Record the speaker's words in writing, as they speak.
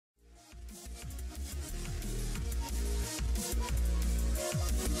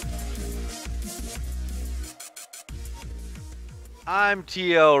I'm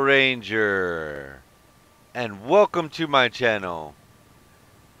TL Ranger, and welcome to my channel.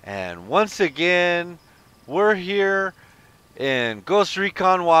 And once again, we're here in Ghost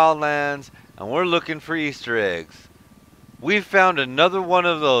Recon Wildlands, and we're looking for Easter eggs. We found another one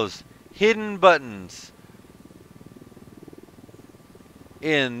of those hidden buttons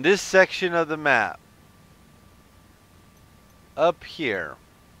in this section of the map, up here.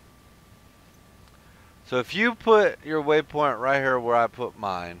 So if you put your waypoint right here where I put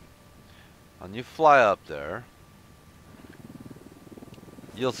mine, and you fly up there,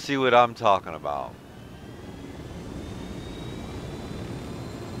 you'll see what I'm talking about.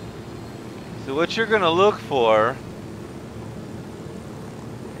 So what you're going to look for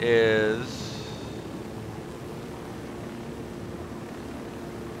is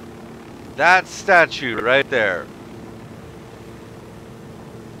that statue right there.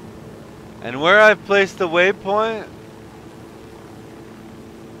 And where I've placed the waypoint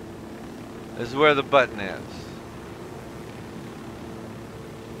is where the button is.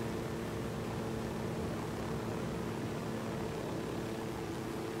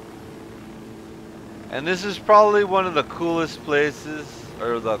 And this is probably one of the coolest places,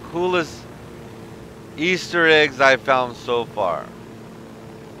 or the coolest Easter eggs I've found so far.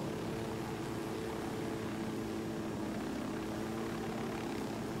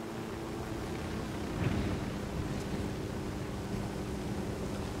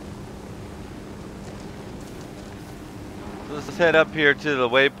 So let's head up here to the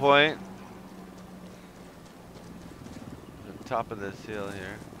waypoint. The top of this hill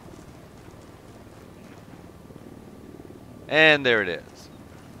here. And there it is.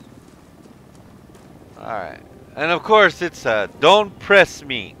 Alright. And of course it's don't press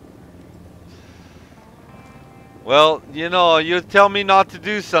me. Well, you know, you tell me not to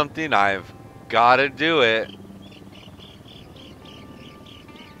do something, I've got to do it.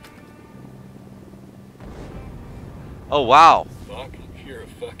 Oh, wow. Fuck, you're a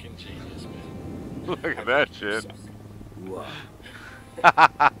fucking genius, man. Look at that shit. Wow.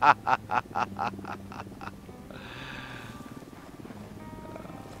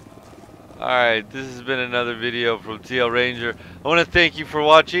 Alright, this has been another video from TL Ranger. I want to thank you for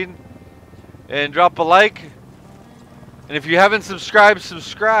watching. And drop a like. And if you haven't subscribed,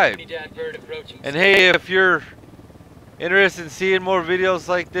 subscribe. And hey, if you're interested in seeing more videos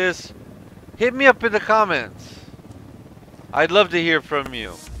like this, hit me up in the comments. I'd love to hear from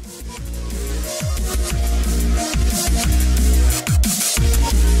you.